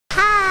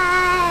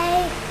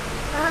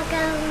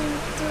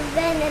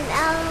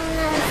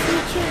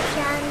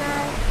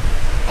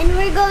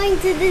we're going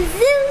to the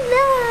zoo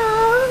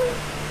now.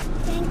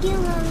 Thank you,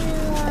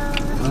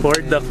 Mommy. For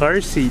the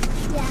car seat.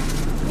 Yeah.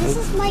 This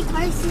is my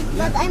car seat,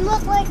 but I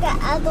look like an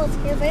adult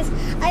here because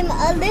I'm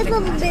a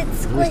little bit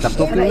squished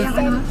in the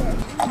center.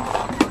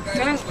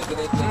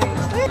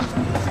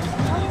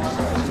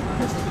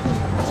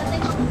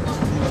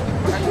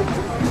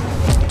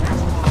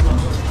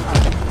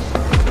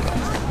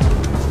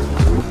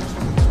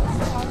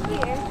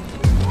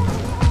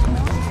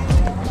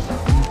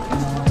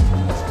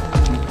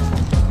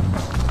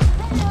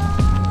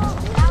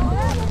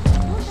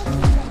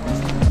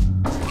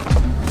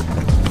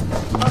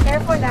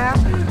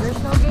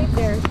 There's no gate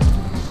there.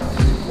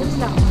 Wala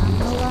lang.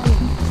 No way.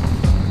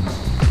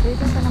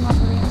 Dito ka naman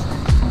po rin.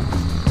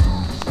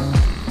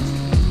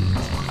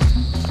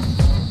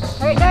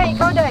 Hey, Day!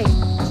 Ikaw, Day!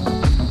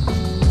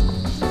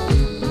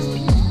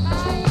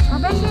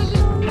 Abang, Day!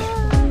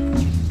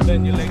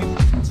 Then you like it.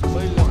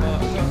 Spoil lang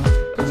ako.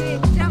 Okay,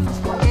 jump.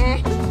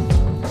 Okay.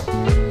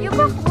 Yung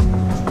ba po?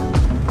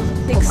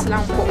 6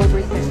 lang po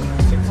over here.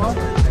 6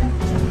 over?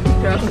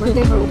 Grabe mo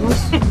din maubos.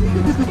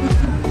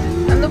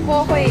 Ano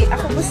po ako eh?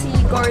 Ako po si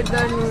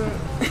Gordon.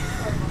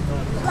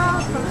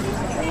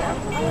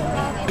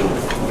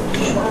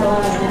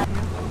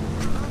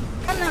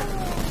 Ano?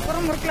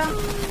 Parang mark lang.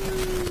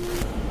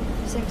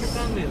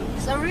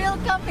 It's a real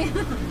camel.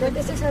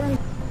 26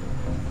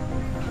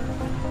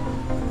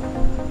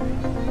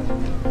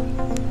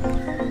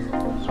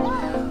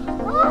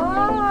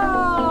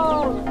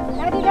 Oh!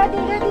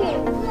 Daddy!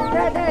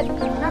 Dad!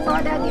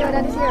 Nako, Daddy. Oh,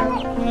 Daddy's here.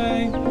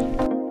 Hi.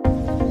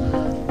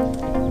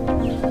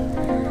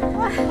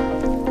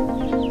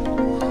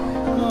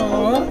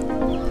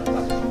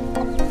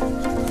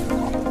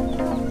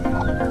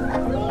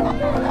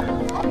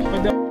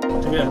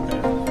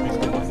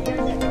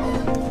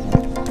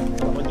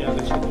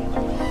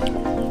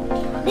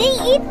 They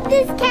eat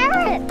this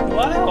carrot.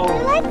 Wow.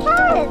 I like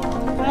carrots.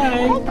 Hi.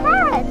 I like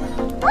carrots.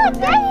 Look,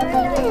 Daddy's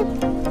eating it.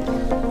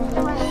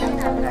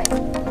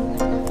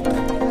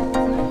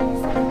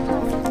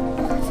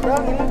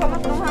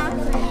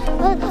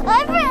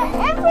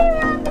 Every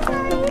rabbit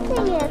are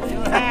eating it.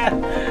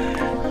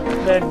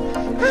 Ben,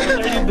 what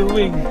are you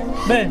doing?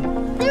 Ben.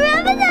 The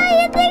rabbits are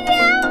eating the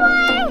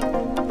apple.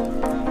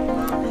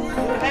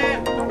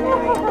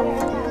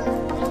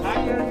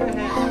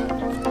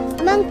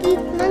 Monkey.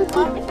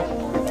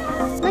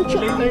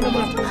 Later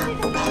naman.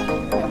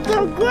 The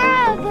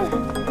grab.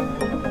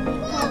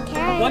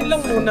 Okay. One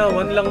lang muna.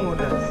 One lang.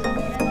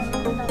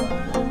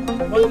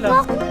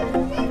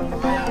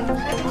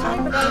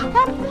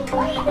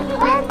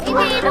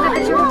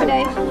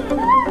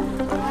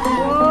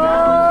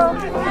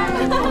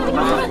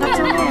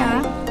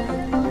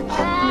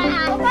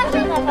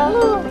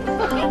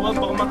 Huwag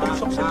baka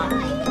matusok sila.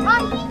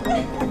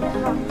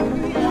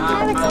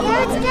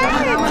 Carrots.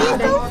 You're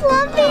so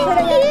fluffy.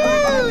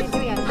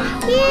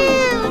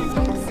 Cute.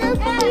 So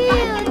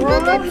cute.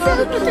 Look, it's so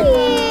cute.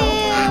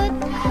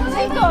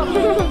 I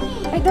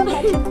don't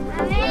like it.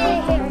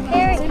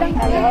 Silang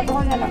tayo. Ako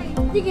na lang.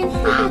 Sige.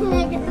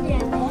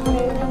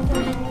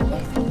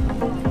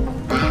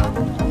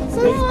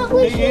 So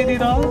They ate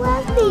it all?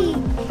 fluffy.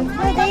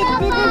 No, they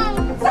didn't.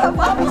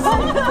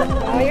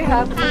 Oh, you're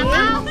happy?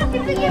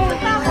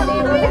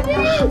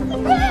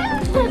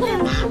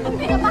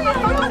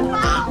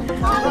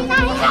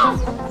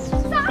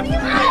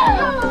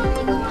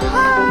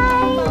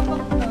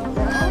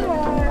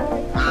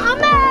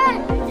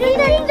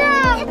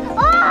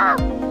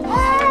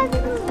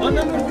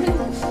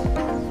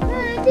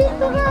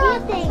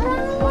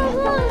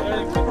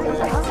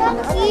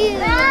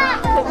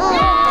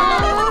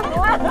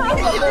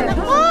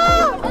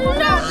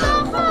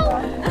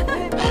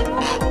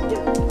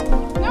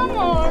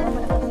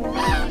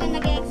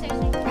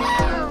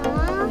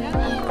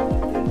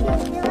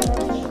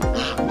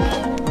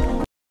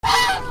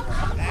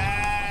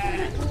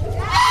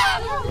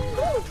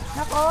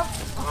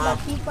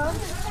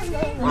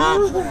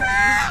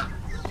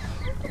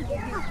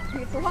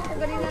 Tuwak ko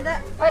galing na da.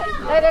 Ay,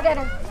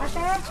 dada.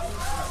 Ate.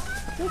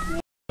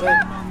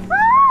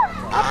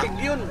 Apig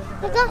yun.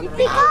 Pick up.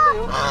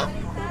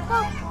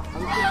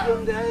 Ang apig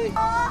yun dahil.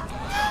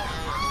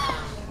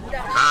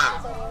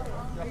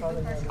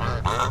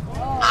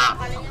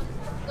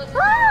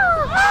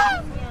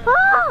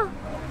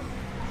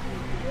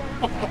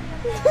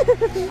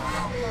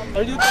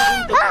 Are you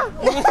talking to?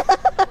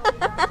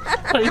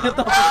 Are you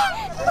talking?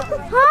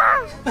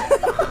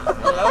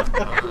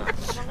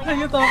 Are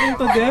you talking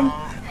to them?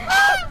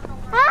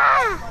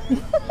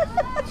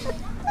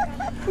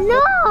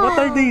 No. What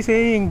are they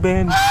saying,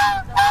 Ben?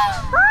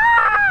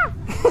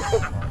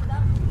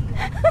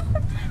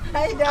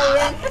 Hi,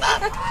 Darwin.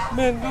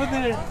 Ben, go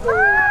there.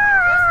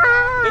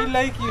 They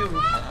like you.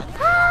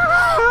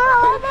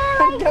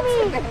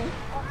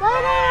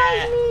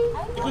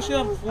 Because you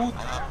have food.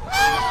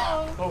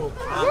 Oh.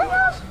 You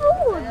have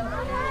food.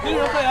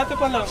 Here, okay, ate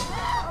pa lang.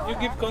 You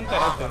give konti,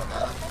 ate.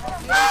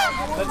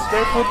 That's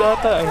their food,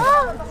 ata eh.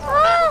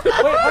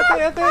 Wait,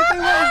 ate,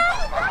 wait.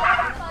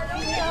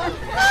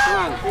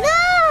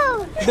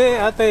 No! Hindi,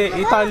 ate,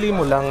 itali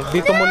mo lang.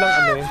 Dito mo lang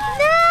ano eh.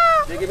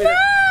 Sige, Bina.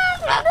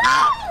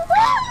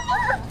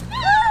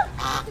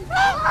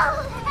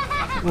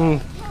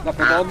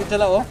 Napapagod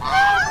sila, oh.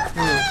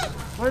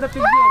 Where the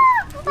pigeons?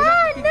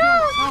 Where the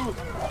pigeons?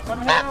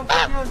 Come here,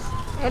 pigeons.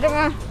 Ito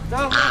nga.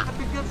 Down, the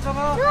pigeons, come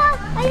on.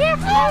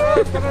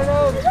 Come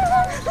around.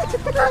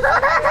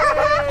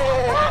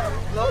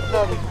 Look,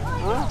 look.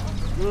 Huh?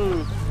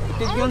 The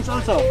pigeons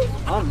also.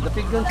 The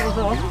pigeons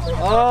also.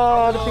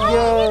 Oh, the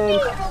pigeons.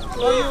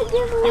 Oh, you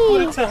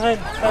put it sa hand.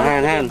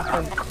 Hand.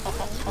 Hand.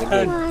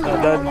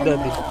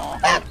 Daddy.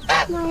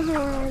 My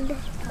hand.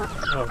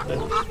 Oh,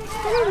 daddy.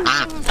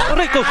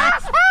 Aray ko!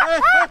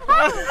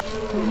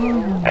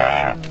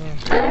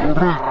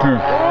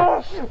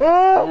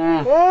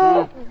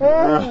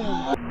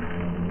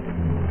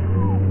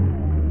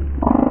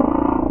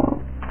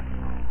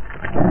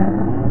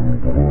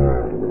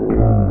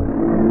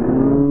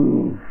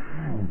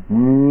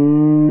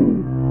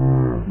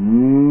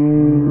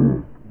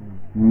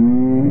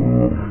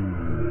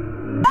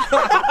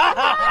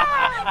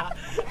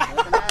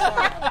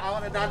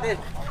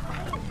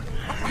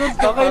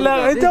 Okay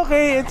lang, it's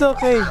okay, it's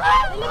okay.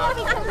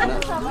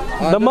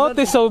 The mouth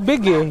is so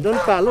big eh. Don't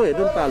follow,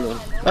 don't follow.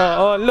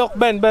 Oh, look,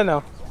 Ben,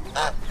 oh.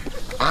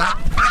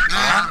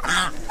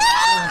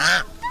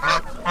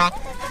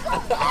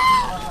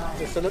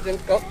 Sunod yung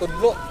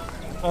tudlo.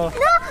 Oh.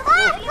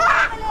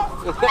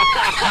 Okay.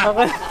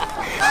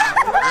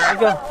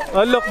 Ikaw.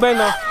 Oh, look, Ben,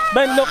 oh.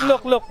 Ben, look.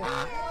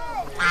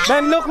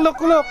 Ben, look.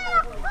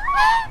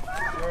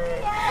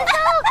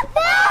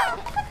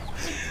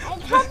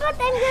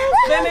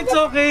 Then it's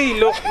okay.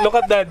 Look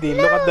at daddy.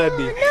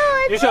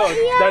 You show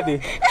daddy.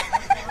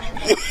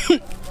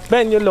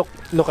 Ben, you look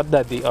at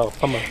daddy. Oh,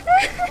 come on.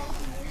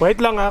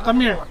 Wait lang ah,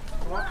 come here.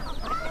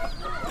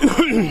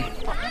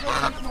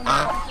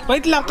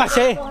 Wait lang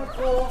kasi.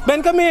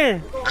 Ben, come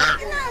here.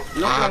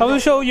 I will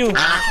show you.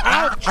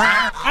 Ouch!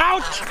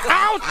 Ouch!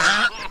 Ouch!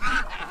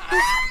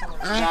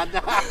 I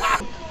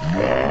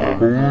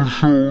will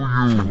show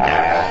you.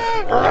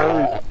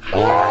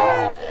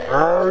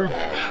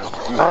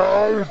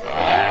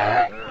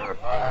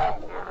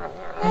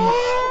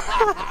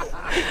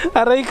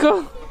 Aray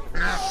ko.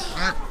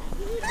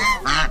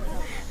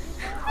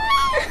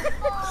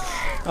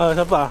 Oh,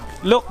 isa pa.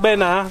 Look, Ben,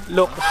 ah.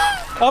 Look.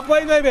 Oh,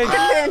 wait. Wait.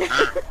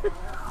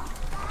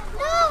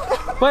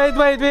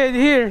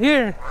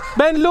 Here.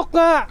 Ben, look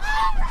nga.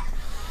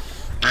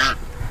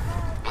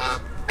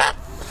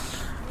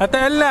 Ate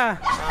Ella.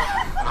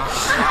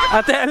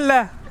 Don't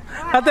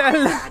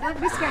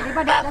be scared,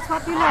 diba? That's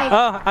what you like.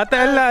 Oh,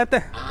 Ate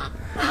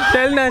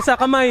Ella, sa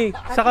kamay.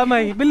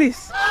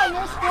 Bilis.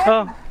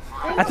 Oh.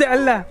 Ate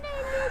Ella,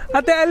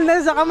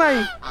 sa kamay.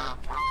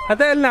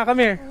 Ate Ella, come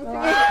here.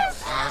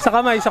 Sa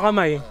kamay.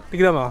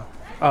 Tignan mo.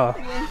 Oh.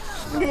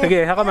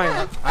 Sige, sa kamay.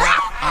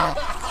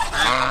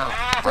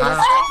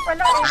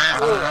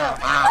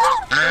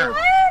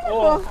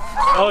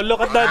 Oh,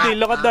 look at daddy,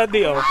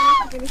 oh.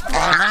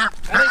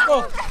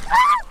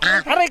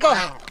 Aray ko.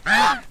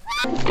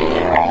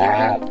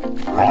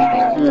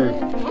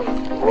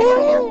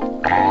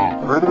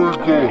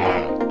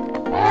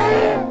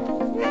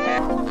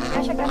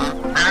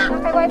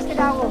 Kay wipes ka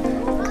daw.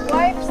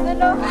 Wipes na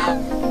no.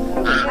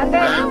 And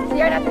then,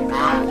 here natin.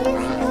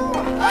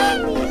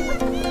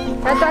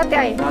 Ito ate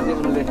ay. Daddy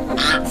only.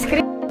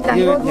 Screen lang.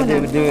 Go muna.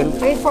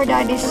 Wait for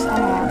daddy's.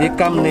 They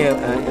come near.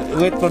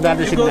 Wait for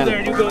daddy You go signal.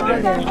 there.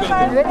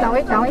 Wait lang.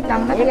 Wait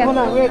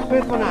muna,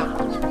 wait muna.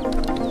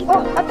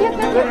 Oh, ate.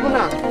 Wait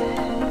muna.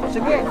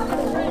 Sige.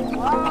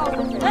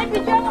 Ay,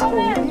 bigyan ako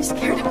na. I'm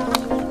scared.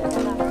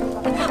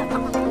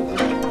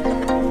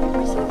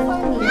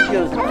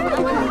 Pigeons.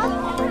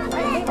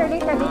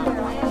 Later.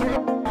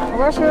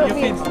 Where's your You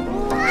feed.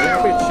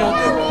 Wait, show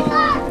them.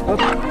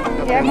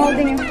 Yeah, I'm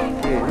holding you.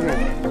 Here.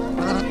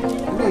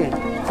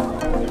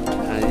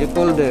 You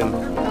pull them.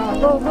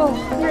 Go.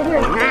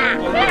 Here.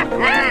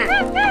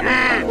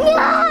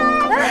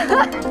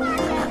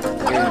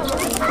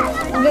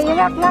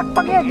 Ngayak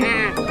pag yan.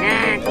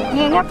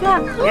 Ngayak.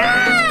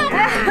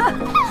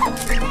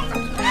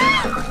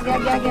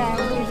 Gag. Okay.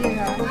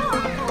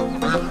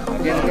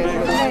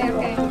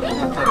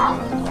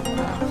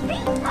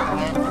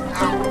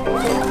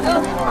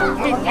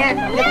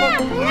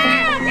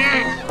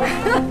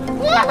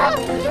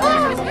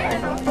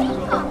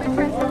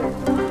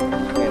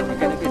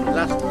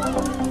 Last.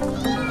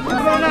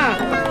 Ito na.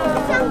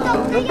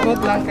 Don't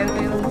move lang. Kaya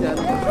mayroon dyan.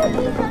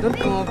 Don't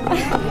move.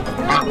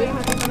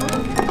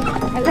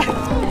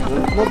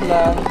 Don't move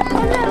lang.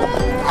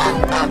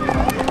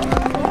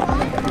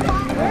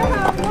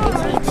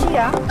 It's itchy,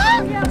 ah.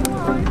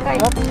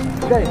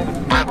 Okay.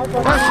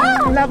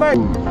 Laban.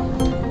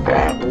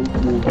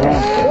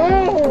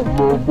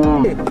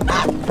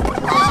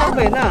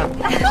 Sabay na.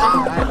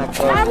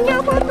 Alam niyo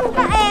po itong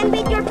kain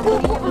with your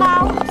pupuk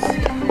mouth.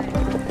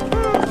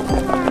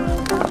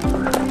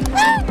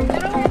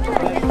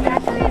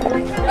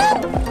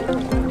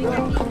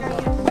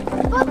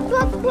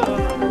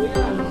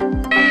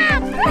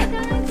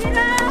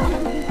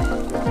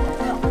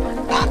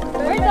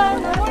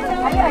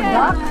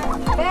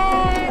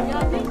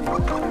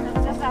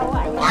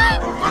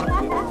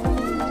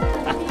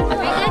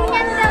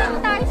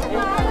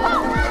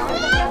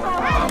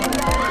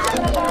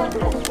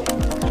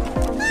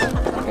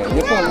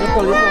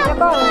 Nipol.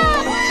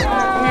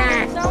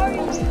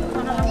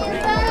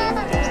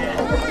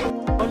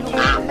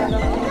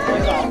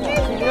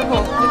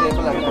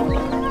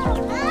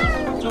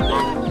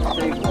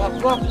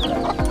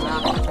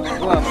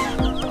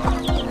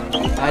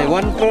 Ay,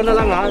 1 pro na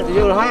lang ha.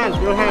 Your hand.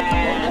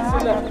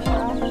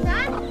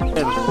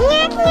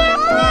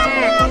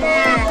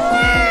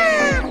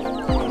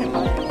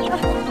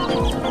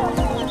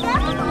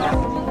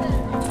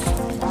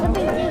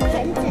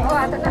 Oh,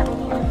 ato na.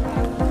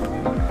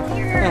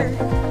 Here.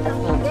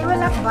 They will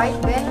not bite,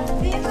 Ben.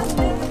 They will not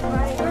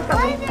bite.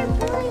 Why are they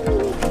pulling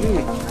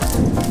me?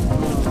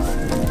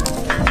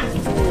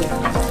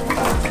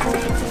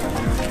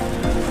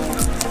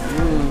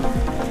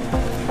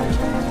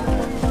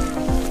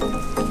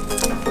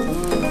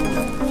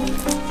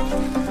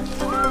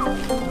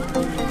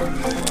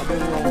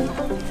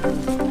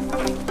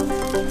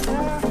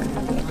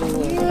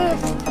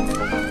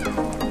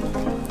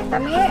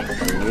 Tami.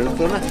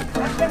 Wilto na.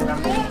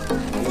 Tami.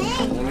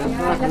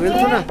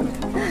 Wilto na.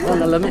 Oh,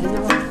 lalamig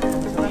niya ba?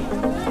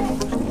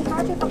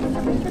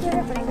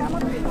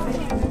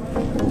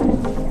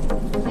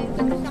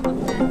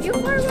 You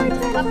forward.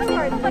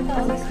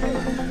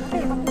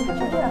 Okay,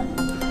 magpipicture dia.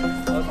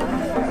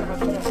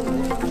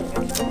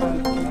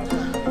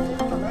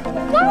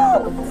 No!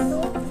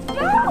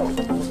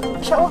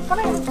 Show off ka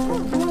na yun.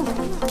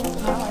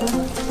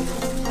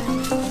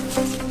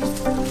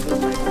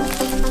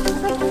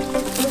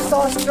 You're so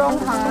strong,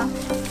 ha?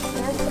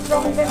 You're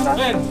strong din ba?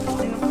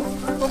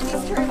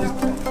 Picture lang.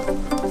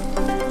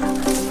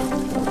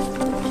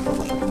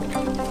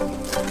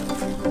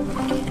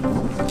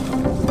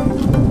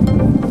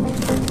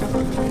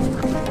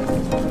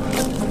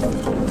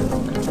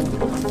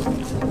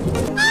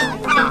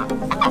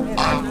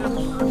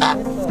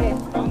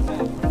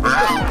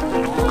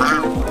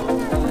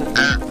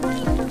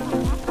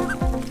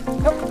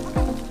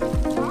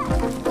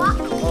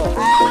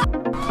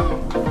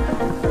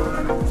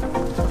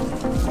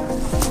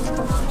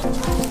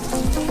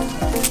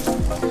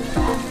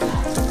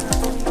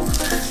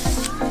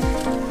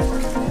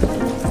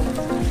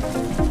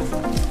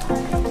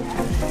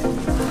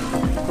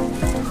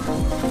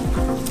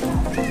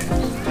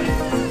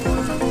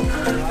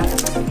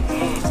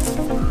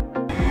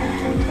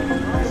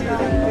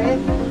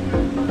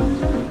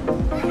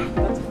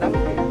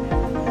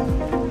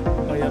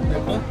 Payat na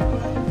ba?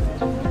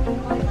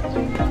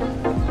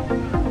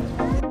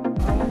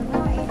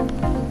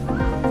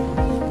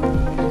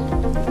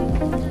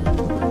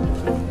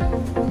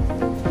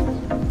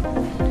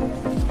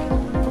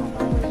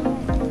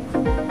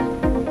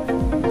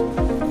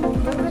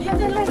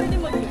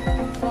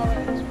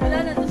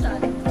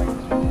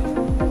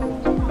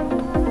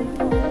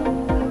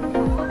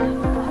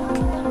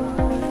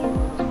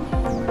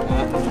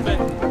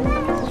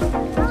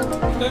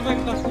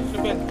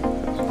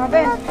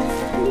 Ben,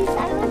 Please,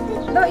 I want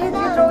to. no, you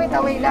throw it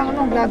away lang.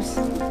 Anong gloves?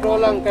 Pro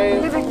lang kay...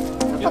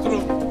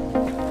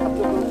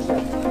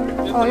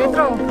 Oh, you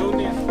throw. Doon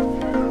yan.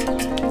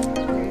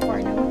 Very far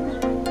na.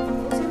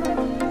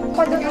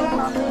 Pwede ka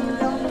lang.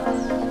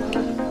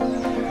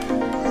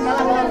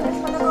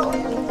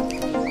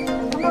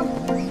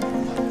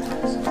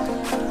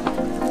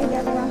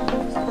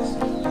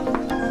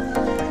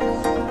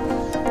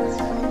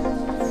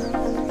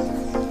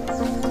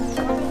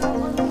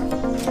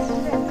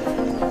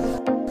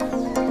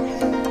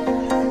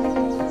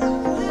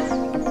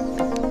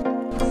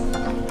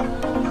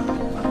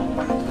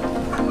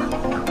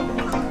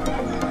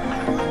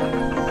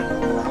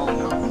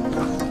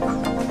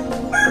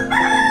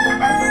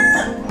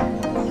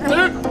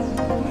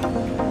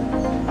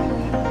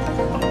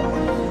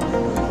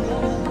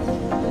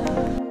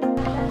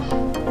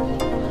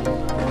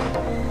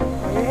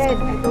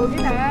 I told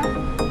you na.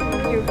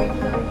 You're big.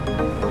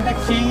 The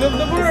king of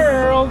the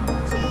world!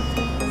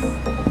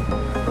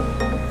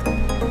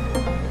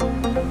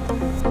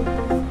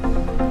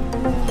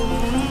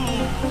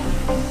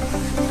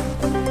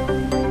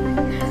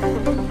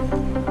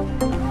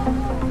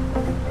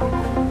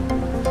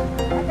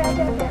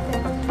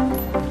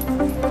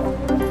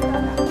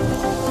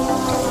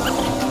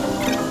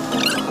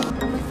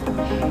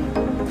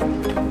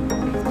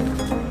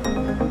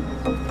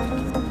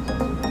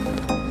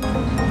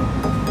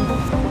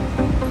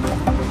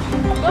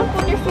 Don't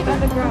put your feet on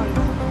the ground.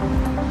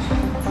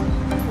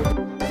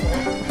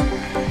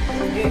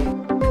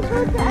 Go to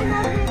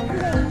another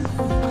place.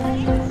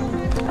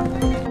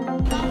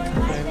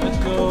 Okay, let's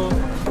go.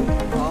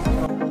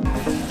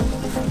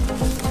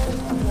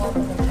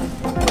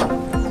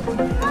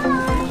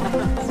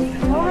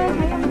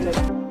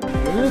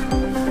 Look,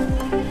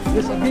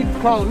 there's a big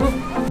cow, look.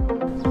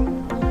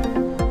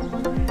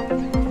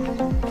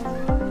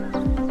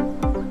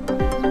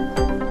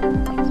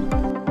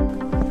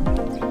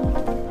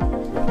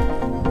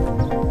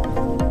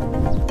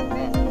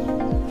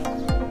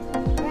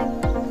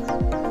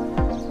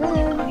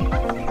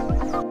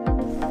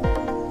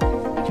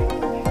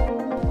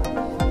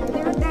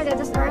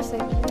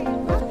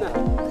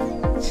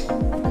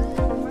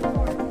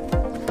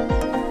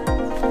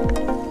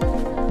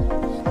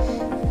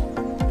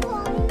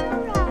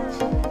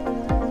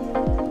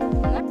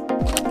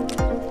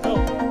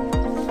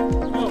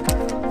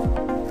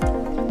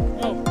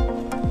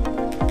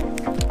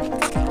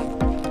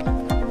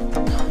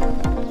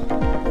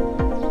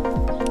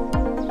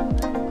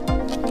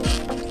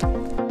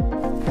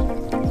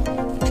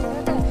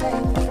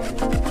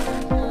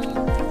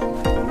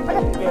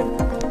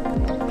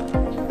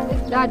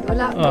 Brad,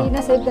 wala. Oh. Hindi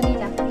na-save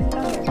kanina.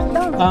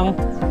 Down. Ang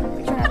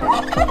Picture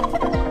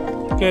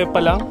natin. kaya pa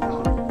lang.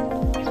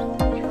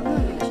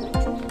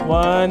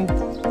 1,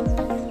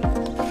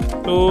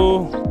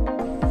 2.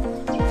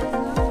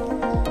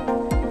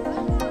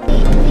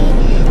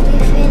 We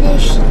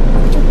finished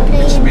to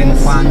play It's been the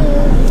fun.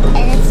 zoo,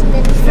 and it's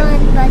been fun,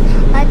 but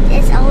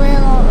it's a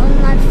little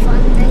not fun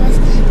because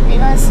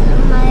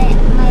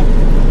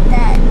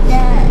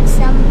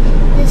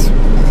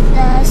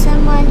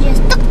someone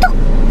just tuk tuk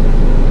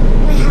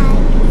my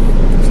hand.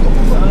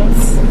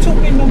 It's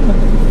okay naman.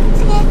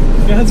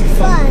 It's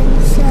fun.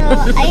 So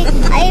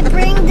I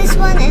bring this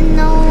one and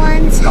no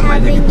one's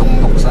Kamay na having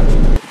gituktok it. sa.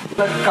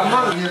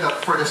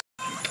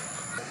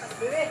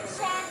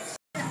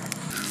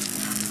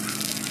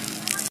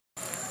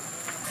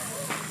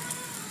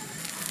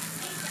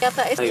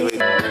 Yata is